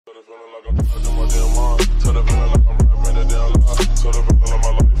the feeling like I'm trapped in my damn mind. Tell the feeling like I'm rapping a damn lie. Tell the feeling like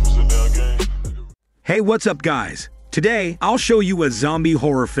my life is a damn game. Hey, what's up, guys? Today, I'll show you a zombie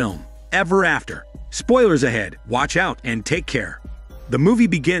horror film, Ever After. Spoilers ahead, watch out and take care. The movie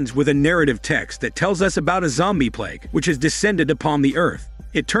begins with a narrative text that tells us about a zombie plague which has descended upon the earth.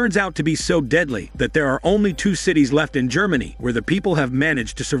 It turns out to be so deadly that there are only 2 cities left in Germany where the people have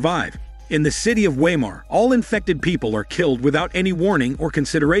managed to survive. In the city of Weimar, all infected people are killed without any warning or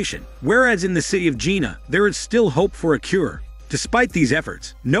consideration, whereas in the city of Jena, there is still hope for a cure. Despite these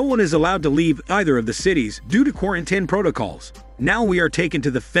efforts, no one is allowed to leave either of the cities due to quarantine protocols. Now we are taken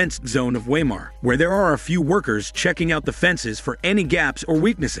to the fenced zone of Weimar, where there are a few workers checking out the fences for any gaps or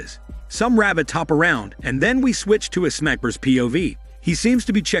weaknesses. Some rabbits hop around, and then we switch to a sniper's POV. He seems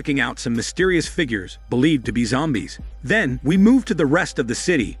to be checking out some mysterious figures believed to be zombies. Then we move to the rest of the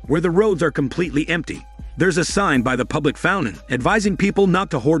city, where the roads are completely empty. There's a sign by the public fountain advising people not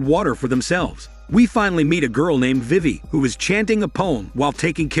to hoard water for themselves. We finally meet a girl named Vivi who is chanting a poem while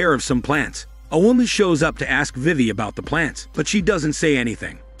taking care of some plants. A woman shows up to ask Vivi about the plants, but she doesn't say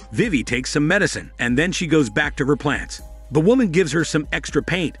anything. Vivi takes some medicine and then she goes back to her plants. The woman gives her some extra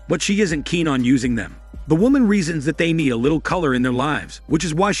paint, but she isn't keen on using them. The woman reasons that they need a little color in their lives, which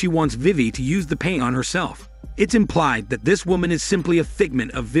is why she wants Vivi to use the paint on herself. It's implied that this woman is simply a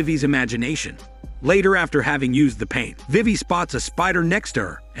figment of Vivi's imagination. Later, after having used the paint, Vivi spots a spider next to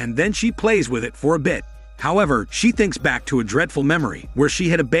her, and then she plays with it for a bit. However, she thinks back to a dreadful memory where she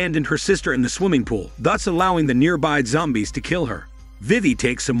had abandoned her sister in the swimming pool, thus allowing the nearby zombies to kill her. Vivi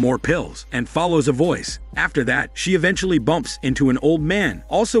takes some more pills and follows a voice. After that, she eventually bumps into an old man,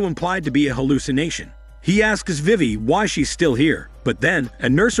 also implied to be a hallucination. He asks Vivi why she's still here, but then a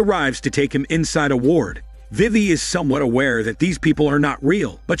nurse arrives to take him inside a ward. Vivi is somewhat aware that these people are not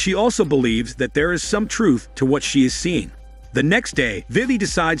real, but she also believes that there is some truth to what she is seeing. The next day, Vivi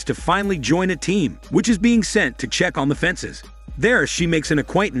decides to finally join a team, which is being sent to check on the fences. There, she makes an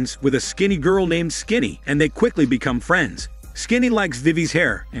acquaintance with a skinny girl named Skinny, and they quickly become friends. Skinny likes Vivi's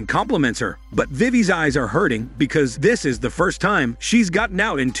hair and compliments her, but Vivi's eyes are hurting because this is the first time she's gotten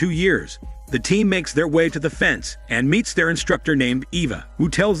out in 2 years. The team makes their way to the fence and meets their instructor named Eva, who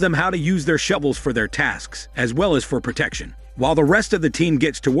tells them how to use their shovels for their tasks, as well as for protection. While the rest of the team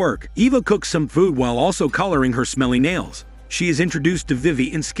gets to work, Eva cooks some food while also coloring her smelly nails. She is introduced to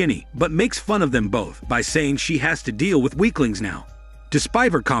Vivi and Skinny, but makes fun of them both by saying she has to deal with weaklings now.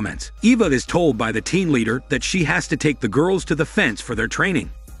 Despite her comments, Eva is told by the team leader that she has to take the girls to the fence for their training.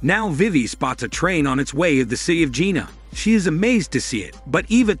 Now Vivi spots a train on its way to the city of Jena. She is amazed to see it, but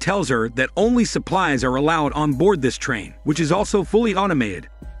Eva tells her that only supplies are allowed on board this train, which is also fully automated.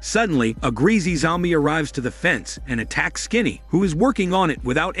 Suddenly, a greasy zombie arrives to the fence and attacks Skinny, who is working on it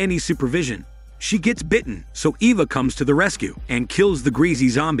without any supervision. She gets bitten, so Eva comes to the rescue and kills the greasy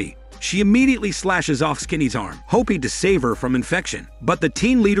zombie. She immediately slashes off Skinny's arm, hoping to save her from infection, but the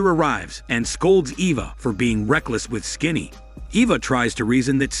team leader arrives and scolds Eva for being reckless with Skinny. Eva tries to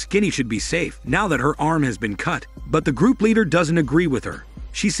reason that Skinny should be safe now that her arm has been cut, but the group leader doesn't agree with her.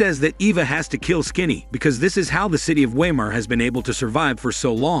 She says that Eva has to kill Skinny because this is how the city of Weimar has been able to survive for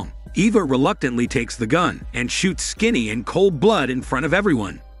so long. Eva reluctantly takes the gun and shoots Skinny in cold blood in front of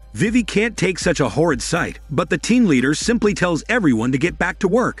everyone. Vivi can't take such a horrid sight, but the team leader simply tells everyone to get back to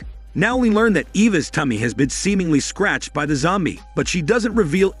work. Now we learn that Eva's tummy has been seemingly scratched by the zombie, but she doesn't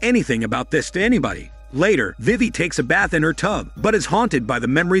reveal anything about this to anybody. Later, Vivi takes a bath in her tub, but is haunted by the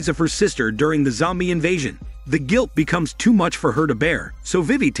memories of her sister during the zombie invasion. The guilt becomes too much for her to bear, so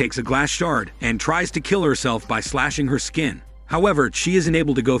Vivi takes a glass shard and tries to kill herself by slashing her skin. However, she isn't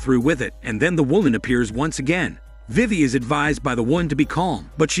able to go through with it, and then the woman appears once again. Vivi is advised by the woman to be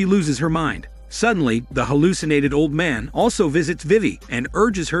calm, but she loses her mind. Suddenly, the hallucinated old man also visits Vivi and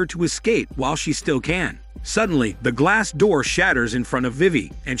urges her to escape while she still can. Suddenly, the glass door shatters in front of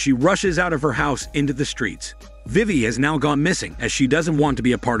Vivi, and she rushes out of her house into the streets. Vivi has now gone missing as she doesn't want to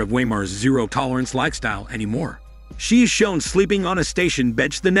be a part of Weimar's zero-tolerance lifestyle anymore. She is shown sleeping on a station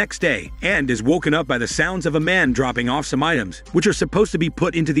bench the next day and is woken up by the sounds of a man dropping off some items, which are supposed to be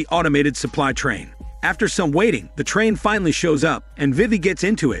put into the automated supply train. After some waiting, the train finally shows up, and Vivi gets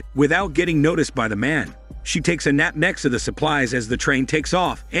into it without getting noticed by the man. She takes a nap next to the supplies as the train takes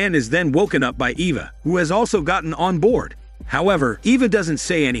off, and is then woken up by Eva, who has also gotten on board. However, Eva doesn't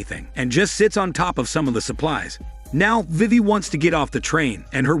say anything, and just sits on top of some of the supplies. Now, Vivi wants to get off the train,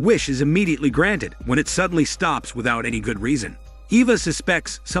 and her wish is immediately granted when it suddenly stops without any good reason. Eva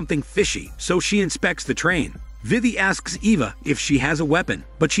suspects something fishy, so she inspects the train. Vivi asks Eva if she has a weapon,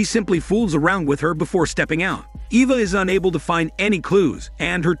 but she simply fools around with her before stepping out. Eva is unable to find any clues,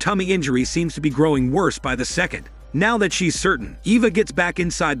 and her tummy injury seems to be growing worse by the second. Now that she's certain, Eva gets back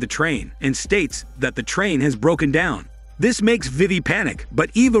inside the train and states that the train has broken down. This makes Vivi panic,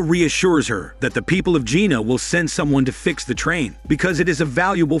 but Eva reassures her that the people of Gina will send someone to fix the train because it is a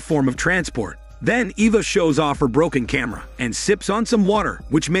valuable form of transport. Then Eva shows off her broken camera and sips on some water,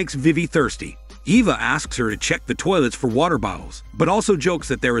 which makes Vivi thirsty. Eva asks her to check the toilets for water bottles, but also jokes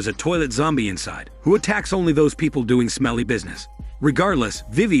that there is a toilet zombie inside who attacks only those people doing smelly business. Regardless,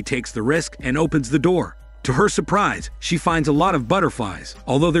 Vivi takes the risk and opens the door. To her surprise, she finds a lot of butterflies,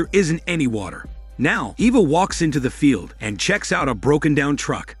 although there isn't any water. Now, Eva walks into the field and checks out a broken-down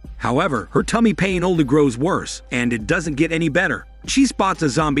truck. However, her tummy pain only grows worse, and it doesn't get any better. She spots a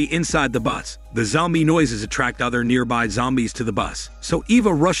zombie inside the bus. The zombie noises attract other nearby zombies to the bus, so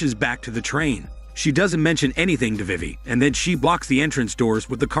Eva rushes back to the train. She doesn't mention anything to Vivi, and then she blocks the entrance doors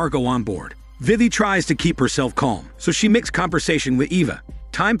with the cargo on board. Vivi tries to keep herself calm, so she makes conversation with Eva.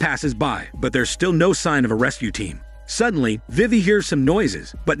 Time passes by, but there's still no sign of a rescue team. Suddenly, Vivi hears some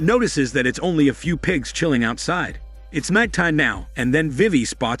noises, but notices that it's only a few pigs chilling outside. It's nighttime now, and then Vivi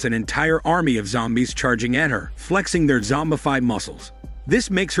spots an entire army of zombies charging at her, flexing their zombified muscles. This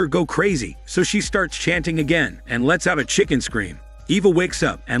makes her go crazy, so she starts chanting again and lets out a chicken scream. Eva wakes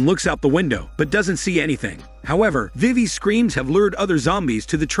up and looks out the window, but doesn't see anything. However, Vivi's screams have lured other zombies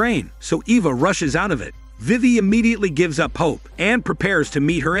to the train, so Eva rushes out of it. Vivi immediately gives up hope and prepares to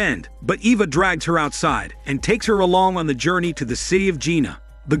meet her end, but Eva drags her outside and takes her along on the journey to the city of Gina.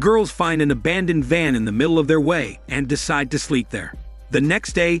 The girls find an abandoned van in the middle of their way and decide to sleep there. The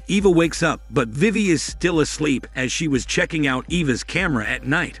next day, Eva wakes up, but Vivi is still asleep as she was checking out Eva's camera at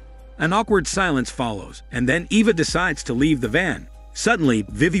night. An awkward silence follows, and then Eva decides to leave the van. Suddenly,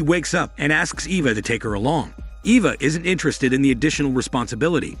 Vivi wakes up and asks Eva to take her along. Eva isn't interested in the additional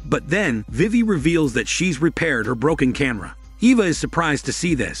responsibility, but then Vivi reveals that she's repaired her broken camera. Eva is surprised to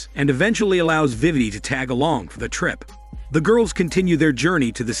see this and eventually allows Vivi to tag along for the trip. The girls continue their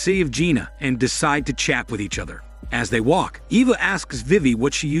journey to the city of Gina and decide to chat with each other. As they walk, Eva asks Vivi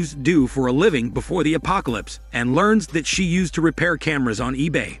what she used to do for a living before the apocalypse and learns that she used to repair cameras on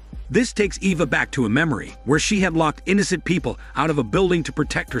eBay. This takes Eva back to a memory where she had locked innocent people out of a building to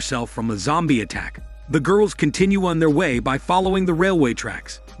protect herself from a zombie attack. The girls continue on their way by following the railway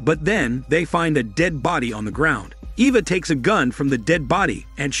tracks, but then they find a dead body on the ground. Eva takes a gun from the dead body,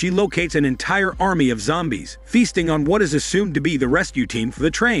 and she locates an entire army of zombies, feasting on what is assumed to be the rescue team for the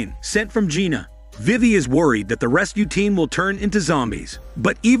train, sent from Gina. Vivi is worried that the rescue team will turn into zombies,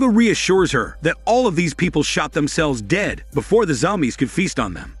 but Eva reassures her that all of these people shot themselves dead before the zombies could feast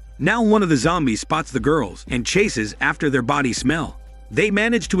on them. Now one of the zombies spots the girls and chases after their body smell. They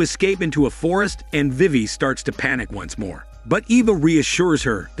manage to escape into a forest, and Vivi starts to panic once more. But Eva reassures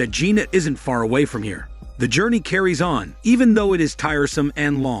her that Gina isn't far away from here. The journey carries on, even though it is tiresome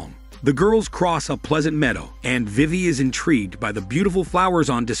and long. The girls cross a pleasant meadow, and Vivi is intrigued by the beautiful flowers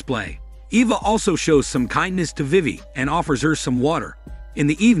on display. Eva also shows some kindness to Vivi and offers her some water. In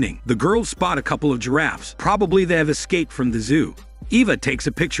the evening, the girls spot a couple of giraffes. Probably they have escaped from the zoo. Eva takes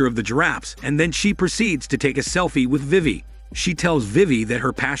a picture of the giraffes, and then she proceeds to take a selfie with Vivi. She tells Vivi that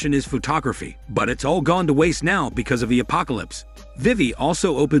her passion is photography, but it's all gone to waste now because of the apocalypse. Vivi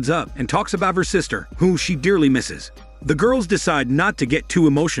also opens up and talks about her sister, whom she dearly misses. The girls decide not to get too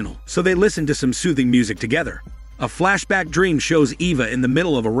emotional, so they listen to some soothing music together. A flashback dream shows Eva in the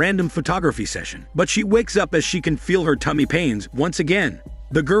middle of a random photography session, but she wakes up as she can feel her tummy pains once again.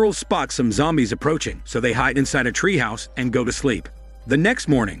 The girls spot some zombies approaching, so they hide inside a treehouse and go to sleep. The next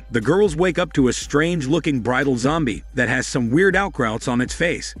morning, the girls wake up to a strange-looking bridal zombie that has some weird outgrowths on its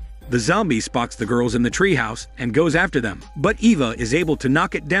face. The zombie spots the girls in the treehouse and goes after them, but Eva is able to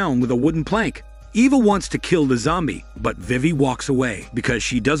knock it down with a wooden plank. Eva wants to kill the zombie, but Vivi walks away because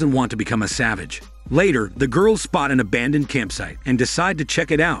she doesn't want to become a savage. Later, the girls spot an abandoned campsite and decide to check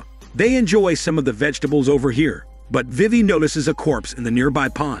it out. They enjoy some of the vegetables over here, but Vivi notices a corpse in the nearby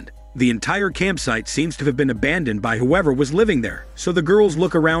pond. The entire campsite seems to have been abandoned by whoever was living there, so the girls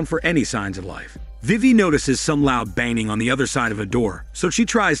look around for any signs of life. Vivi notices some loud banging on the other side of a door, so she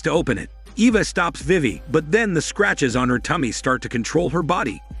tries to open it. Eva stops Vivi, but then the scratches on her tummy start to control her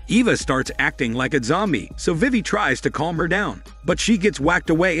body. Eva starts acting like a zombie, so Vivi tries to calm her down, but she gets whacked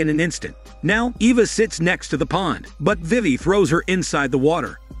away in an instant. Now, Eva sits next to the pond, but Vivi throws her inside the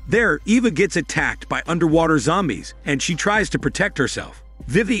water. There, Eva gets attacked by underwater zombies, and she tries to protect herself.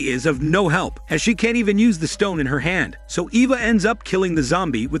 Vivi is of no help, as she can't even use the stone in her hand, so Eva ends up killing the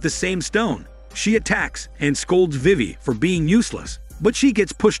zombie with the same stone. She attacks and scolds Vivi for being useless, but she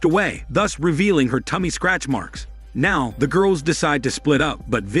gets pushed away, thus revealing her tummy scratch marks. Now, the girls decide to split up,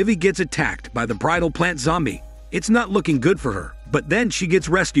 but Vivi gets attacked by the bridal plant zombie. It's not looking good for her, But then she gets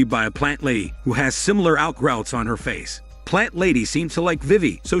rescued by a plant lady who has similar outgrowths on her face. Plant lady seems to like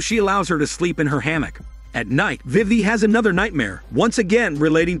Vivi, so she allows her to sleep in her hammock. At night, Vivi has another nightmare, once again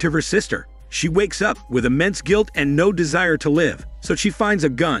relating to her sister. She wakes up with immense guilt and no desire to live, so she finds a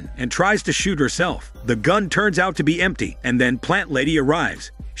gun and tries to shoot herself. The gun turns out to be empty, and then Plant Lady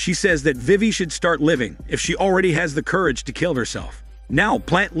arrives. She says that Vivi should start living if she already has the courage to kill herself. Now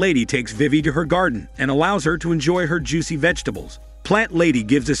Plant Lady takes Vivi to her garden and allows her to enjoy her juicy vegetables. Plant Lady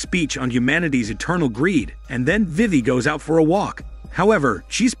gives a speech on humanity's eternal greed, and then Vivi goes out for a walk. However,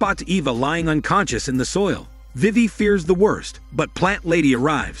 she spots Eva lying unconscious in the soil. Vivi fears the worst, but Plant Lady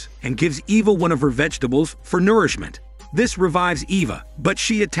arrives and gives Eva one of her vegetables for nourishment. This revives Eva, but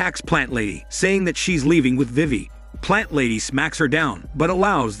she attacks Plant Lady, saying that she's leaving with Vivi. Plant Lady smacks her down, but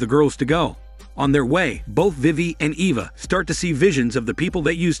allows the girls to go. On their way, both Vivi and Eva start to see visions of the people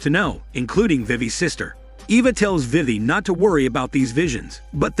they used to know, including Vivi's sister. Eva tells Vivi not to worry about these visions,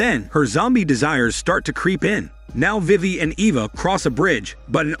 but then her zombie desires start to creep in. Now Vivi and Eva cross a bridge,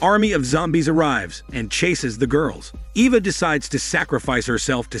 but an army of zombies arrives and chases the girls. Eva decides to sacrifice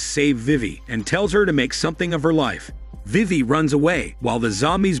herself to save Vivi and tells her to make something of her life. Vivi runs away while the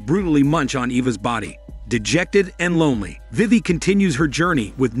zombies brutally munch on Eva's body. Dejected and lonely, Vivi continues her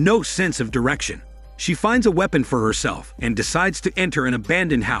journey with no sense of direction. She finds a weapon for herself and decides to enter an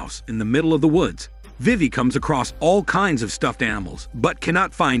abandoned house in the middle of the woods. Vivi comes across all kinds of stuffed animals, but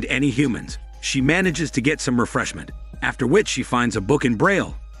cannot find any humans. She manages to get some refreshment, after which she finds a book in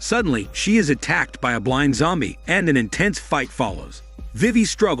Braille. Suddenly, she is attacked by a blind zombie, and an intense fight follows. Vivi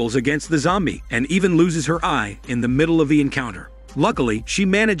struggles against the zombie and even loses her eye in the middle of the encounter. Luckily, she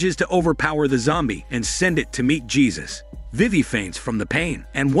manages to overpower the zombie and send it to meet Jesus. Vivi faints from the pain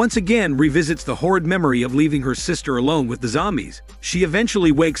and once again revisits the horrid memory of leaving her sister alone with the zombies. She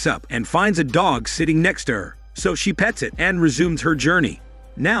eventually wakes up and finds a dog sitting next to her, so she pets it and resumes her journey.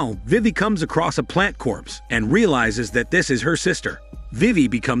 Now, Vivi comes across a plant corpse and realizes that this is her sister. Vivi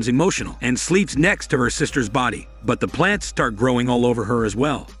becomes emotional and sleeps next to her sister's body, but the plants start growing all over her as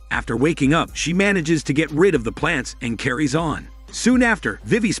well. After waking up, she manages to get rid of the plants and carries on. Soon after,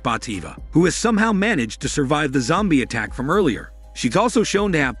 Vivi spots Eva, who has somehow managed to survive the zombie attack from earlier. She's also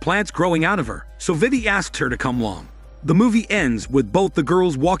shown to have plants growing out of her, so Vivi asks her to come along. The movie ends with both the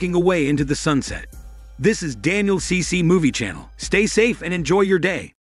girls walking away into the sunset. This is Daniel CC Movie Channel. Stay safe and enjoy your day.